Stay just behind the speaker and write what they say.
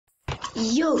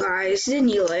Yo guys,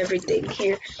 Daniel everything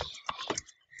here,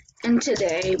 and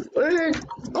today we're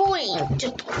going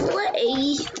to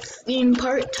play theme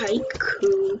park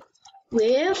tycoon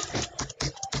with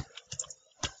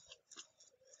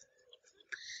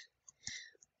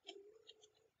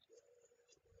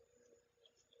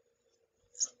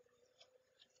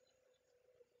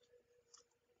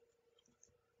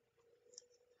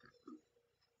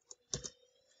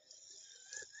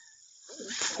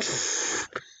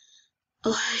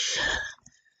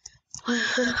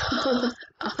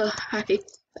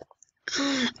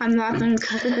I'm laughing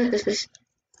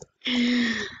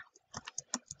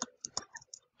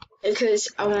because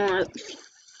I want.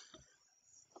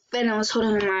 Then I was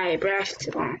holding my breath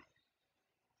too long.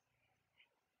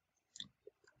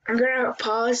 I'm gonna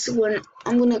pause when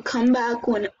I'm gonna come back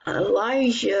when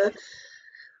Elijah.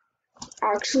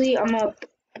 Actually, I'm gonna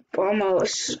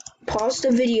pause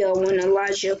the video when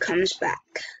Elijah comes back.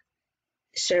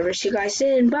 Server, see you guys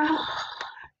in. Bye.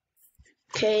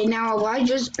 Okay, now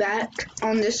Elijah's back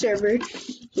on the server.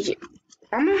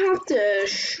 I'm gonna have to.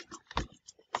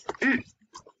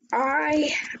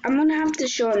 I'm gonna have to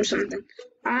show him something.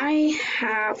 I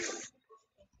have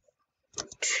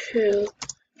to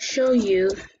show you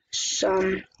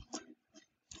something.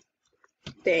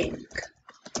 I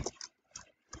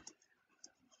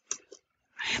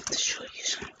have to show you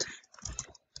something.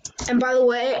 And by the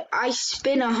way, I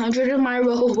spent 100 of my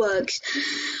Robux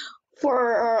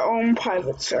for our own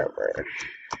private server.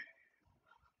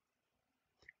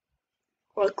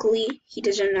 Luckily, he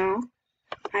doesn't know.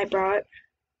 I brought.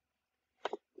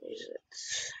 Where's it?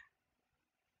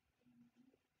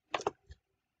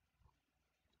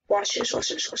 Watch this.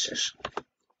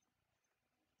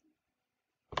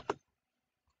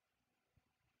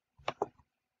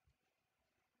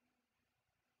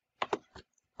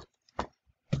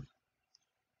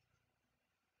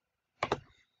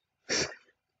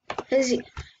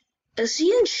 Is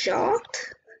he in shock?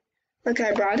 Like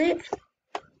I brought it?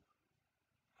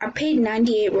 I paid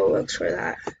 98 Robux for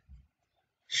that.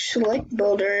 Select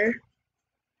builder.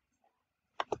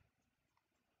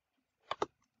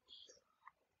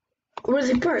 Where's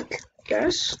the park?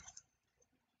 Yes.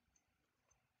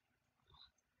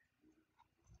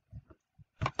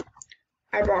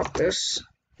 I bought this.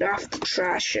 I have to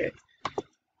trash it.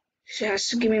 She has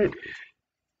to give me.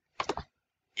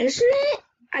 Isn't it?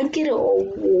 I get an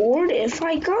award if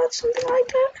I got something like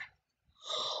that.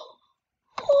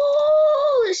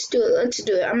 Oh, let's do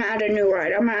it. I'm gonna add a new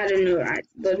ride.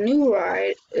 The new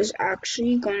ride is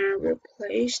actually gonna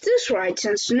replace this ride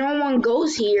since no one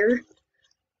goes here.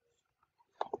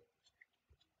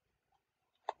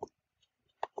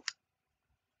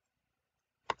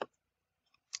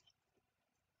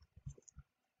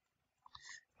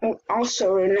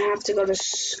 Also, we're gonna have to go to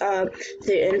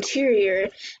the interior,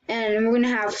 and we're gonna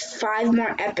have 5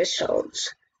 more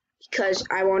episodes because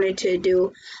I wanted to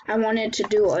do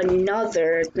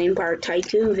another theme park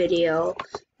tycoon video,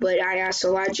 but I asked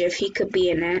Elijah if he could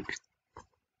be in it,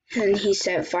 and he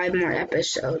said 5 more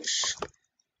episodes.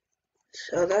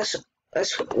 So that's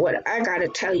what I gotta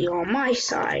tell you on my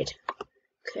side.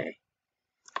 Okay,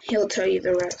 he'll tell you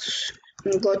the rest.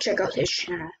 And go check out his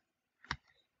channel.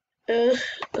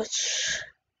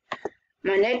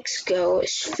 My next goal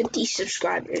is 50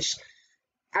 subscribers.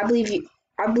 I believe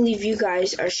you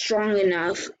guys are strong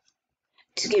enough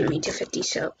to get me to 50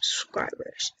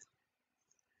 subscribers.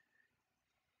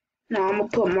 Now I'm gonna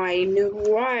put my new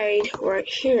ride right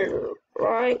here,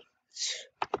 right?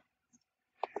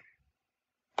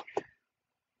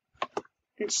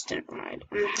 Instant ride.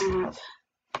 I'm gonna have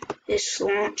this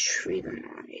launch freedom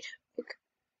ride. Look,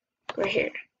 right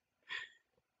here.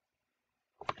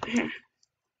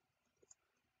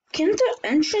 Can the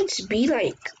entrance be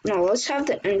like, no, let's have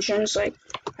the entrance like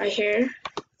right here.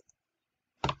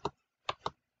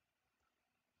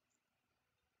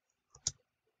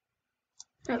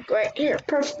 Look, right here,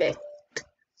 perfect.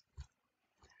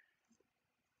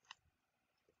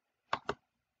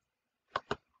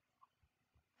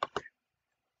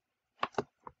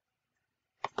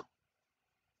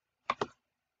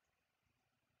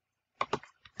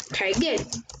 Okay, good.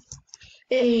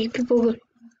 Hey, people.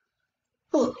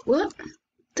 Oh, what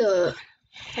the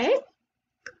heck?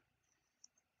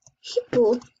 He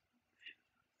pulled.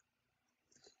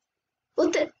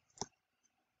 What the?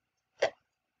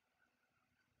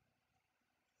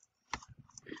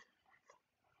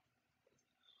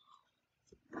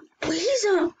 Please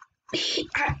don't.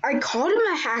 I called him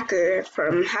a hacker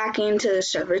from hacking into the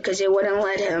server because it wouldn't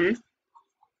let him.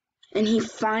 And he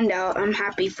found out. I'm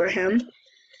happy for him.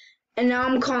 And now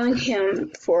I'm calling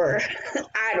him for,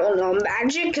 I don't know,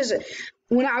 magic, because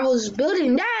when I was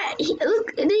building that, it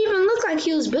didn't even look like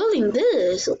he was building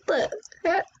this. Look,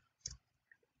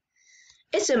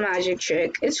 it's a magic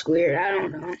trick. It's weird. I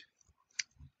don't know.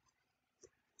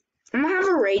 I'm gonna have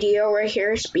a radio right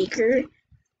here, a speaker.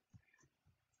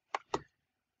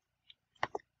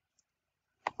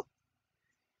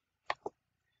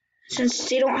 Since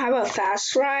they don't have a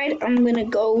fast ride, I'm gonna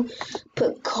go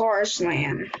put Cars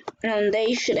Land, and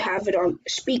they should have it on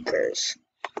speakers.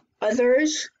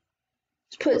 Others,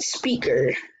 put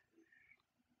speaker.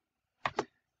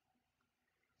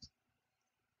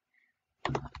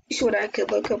 See what I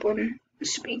could look up on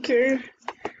speaker.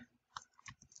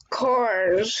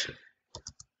 Cars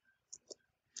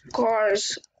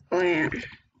Land.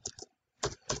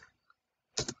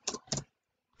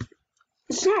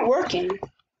 It's not working.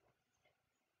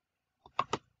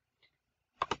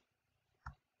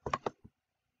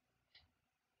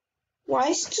 Why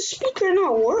is the speaker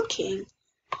not working?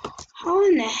 How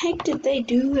in the heck did they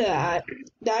do that?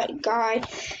 That guy,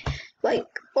 like,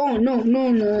 oh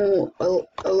no.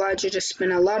 Elijah just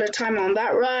spent a lot of time on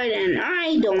that ride and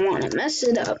I don't want to mess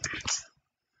it up.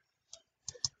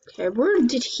 Okay, where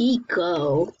did he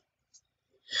go?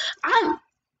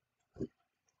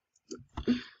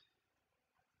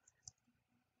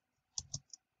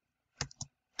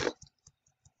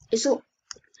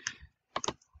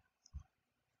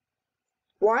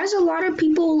 Why is a lot of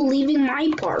people leaving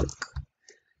my park?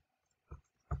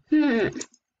 Let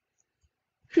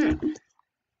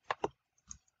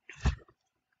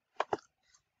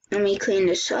me clean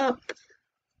this up.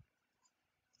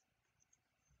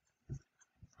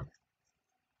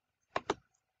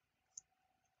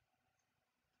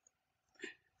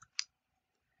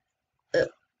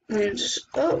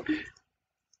 Oh.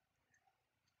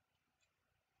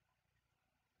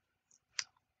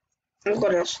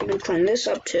 What else? Let me clean this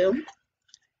up too.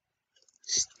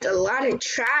 Just a lot of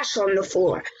trash on the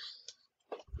floor.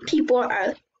 People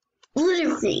are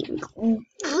littering.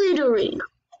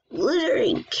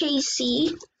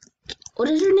 Casey. What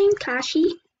is her name?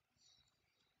 Kashi?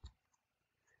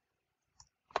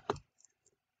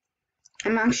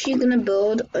 I'm actually gonna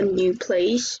build a new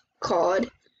place called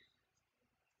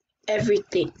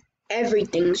Everything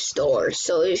Store.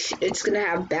 So it's gonna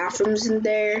have bathrooms in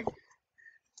there.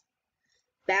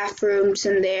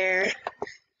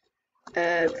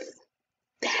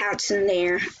 Hats in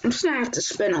there. I'm just gonna have to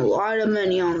spend a lot of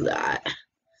money on that.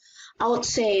 I would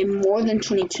say more than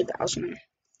 22,000.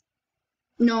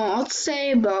 No, I'll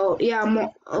say about, yeah,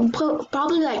 more,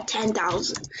 probably like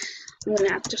 10,000. I'm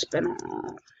gonna have to spend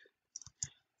on.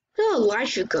 Where did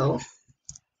Elijah go?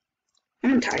 I'm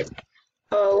gonna type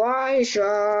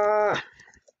Elijah.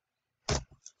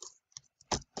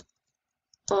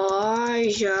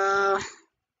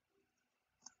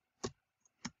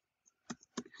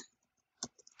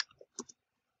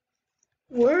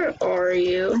 Where are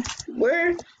you?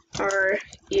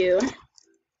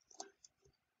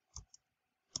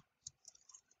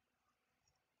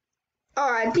 Oh,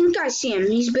 I think I see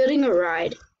him. He's building a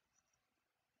ride.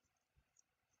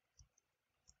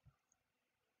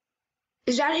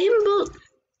 Is that him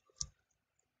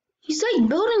He's like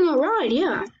building a ride,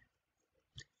 yeah.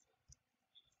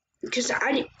 Because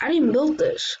I didn't build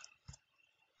this.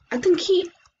 I think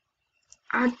he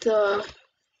at the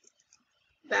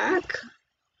back.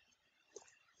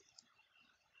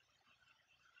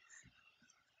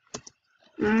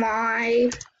 My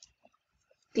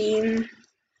theme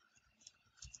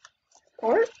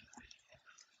park.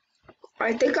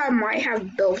 I think I might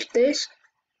have built this.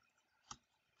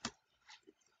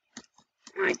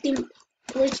 I think,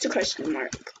 where's the question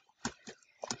mark?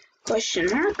 Question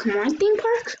mark, my theme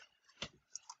park?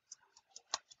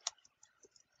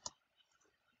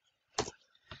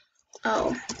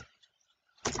 Oh.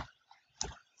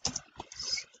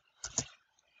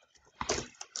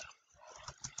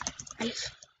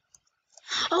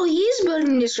 Oh, he's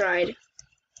building this ride.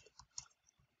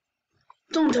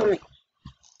 Don't tell me.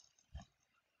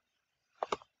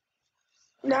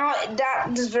 Now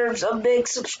that deserves a big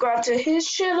subscribe to his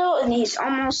channel, and he's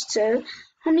almost to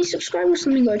how many subscribers?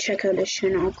 Let me go check out his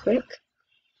channel quick.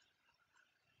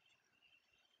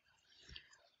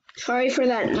 Sorry for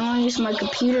that noise, my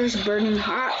computer's burning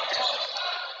hot.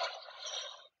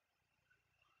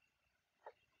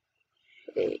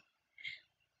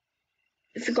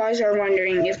 If you guys are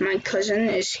wondering if my cousin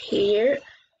is here,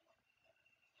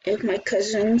 my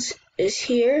cousin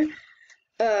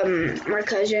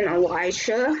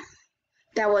Elijah,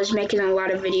 that was making a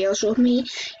lot of videos with me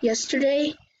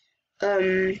yesterday,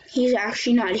 he's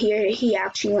actually not here. He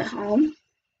actually went home.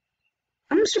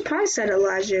 I'm surprised that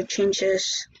Elijah changed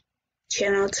his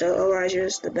channel to Elijah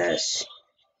is the best.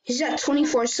 He's at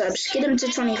 24 subs. Get him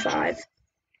to 25.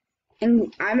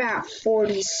 And I'm at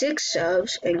 46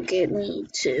 subs, and get me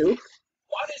to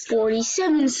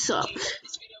 47 subs.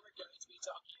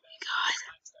 God.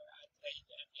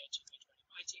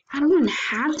 I don't even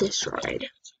have this right.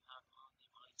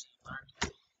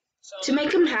 To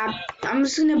make him happy, I'm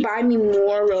just gonna buy me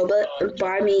more Robux.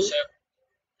 Buy me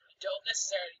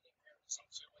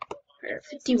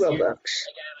 50 Robux.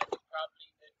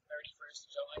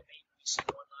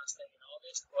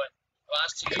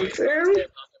 Confirm.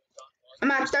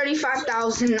 I'm at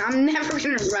 35,000. I'm never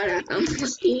gonna run out of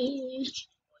money.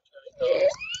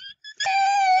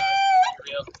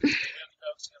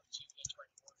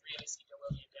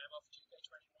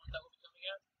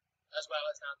 As well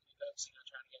as now to be focusing on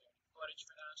trying to get footage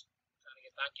for that, trying to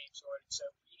get that game sorted. So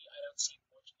really, I don't see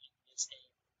much in this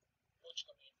game, much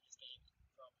coming in this game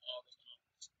from August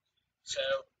onwards. So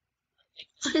I think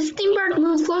his theme park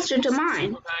moved closer to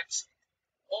mine. Packs,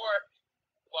 or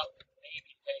what may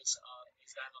be the case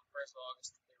is that on the 1st of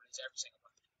August they release every single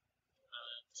pack,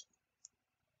 and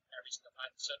every single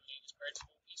pack suddenly is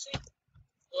purchasable PC.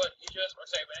 But you just, or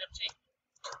say, with empty.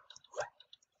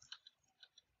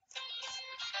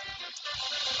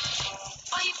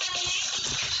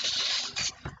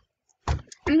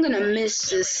 I'm gonna miss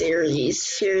this series,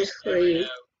 seriously.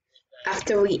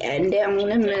 After we end it, I'm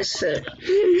gonna miss it.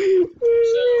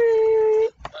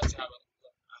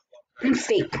 I'm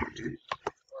fake.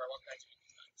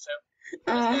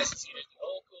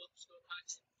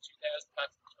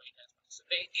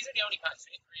 These are the only packs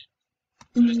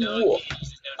in Whoa.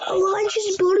 Oh, I'm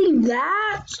just building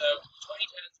that? So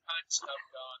 2010 packs have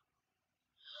gone.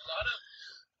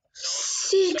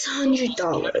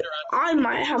 $600. I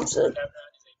might have to.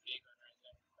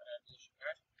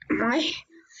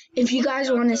 If you guys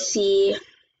want to see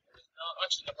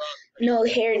no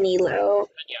hair Nilo,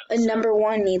 a number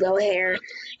 1 Nilo hair,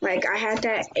 like I had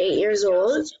that 8 years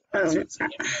old.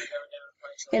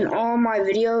 In all my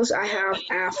videos, I have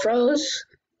afros,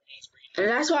 and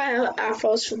that's why I have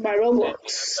afros for my Roblox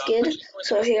skid.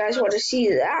 So if you guys want to see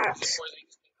that,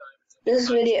 this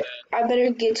video, I better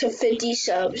get to 50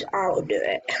 subs. I'll do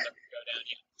it.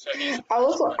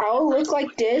 I'll look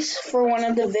like this for one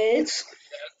of the vids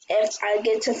if I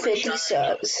get to 50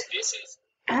 subs.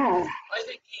 Oh. I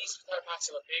think these packs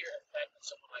have a bigger effect than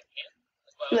someone like him.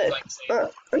 Look,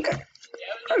 okay.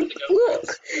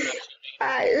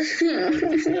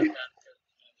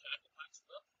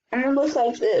 I'm gonna look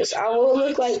like this. I will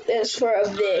look like this for a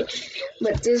vid,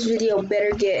 but this video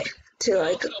better get to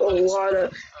like a lot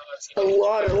of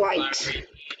likes.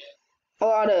 A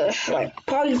lot of, like,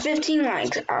 probably 15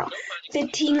 likes.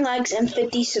 15 likes and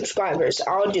 50 subscribers.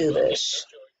 I'll do this.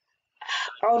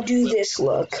 I'll do this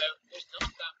look.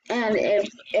 And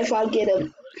if I get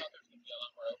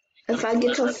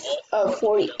to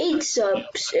 48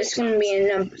 subs, it's gonna be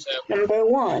a number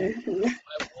 1.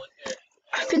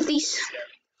 50.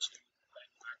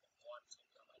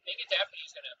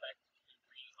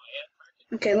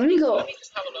 Okay, let me go.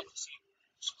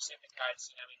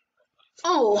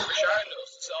 Oh,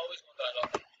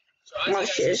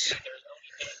 watch this.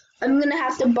 I'm gonna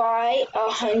have to buy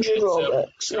 100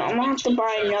 Robux. No, I'm gonna have to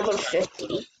buy another 50.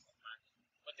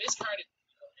 But this card is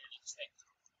really distinct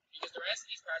because the rest of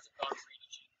these cards have gone really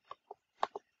cheap.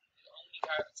 The only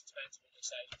card that's expensive is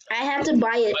I have to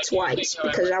buy it twice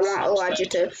because I want Elijah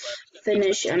to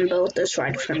finish and build this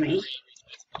ride for me.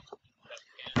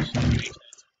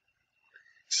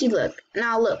 See, look.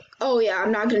 Now, look. Oh, yeah,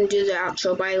 I'm not going to do the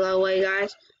outro, by the way,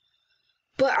 guys.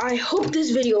 But I hope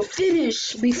this video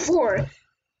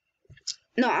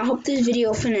I hope this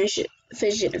video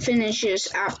finishes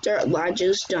after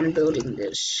Elijah's done building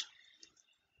this.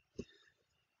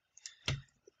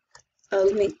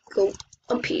 Let me go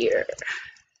up here.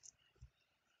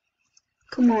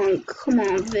 Come on,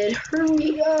 vid.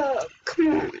 Hurry up.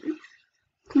 Come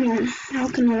on. How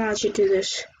can Elijah do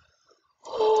this?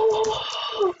 Oh.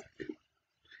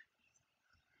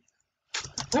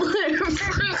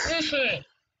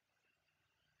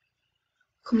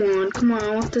 Come on.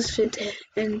 I want this vid to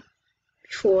end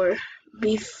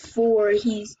before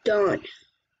he's done.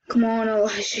 Come on,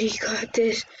 Elijah. You got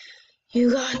this.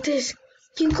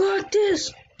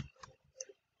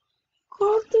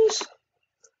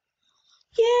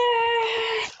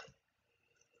 Yeah.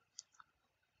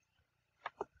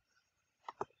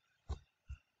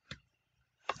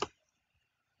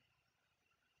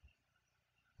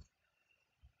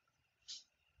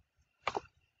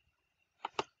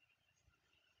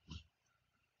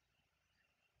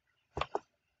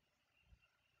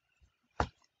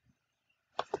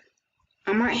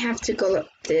 I might have to go like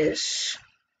this.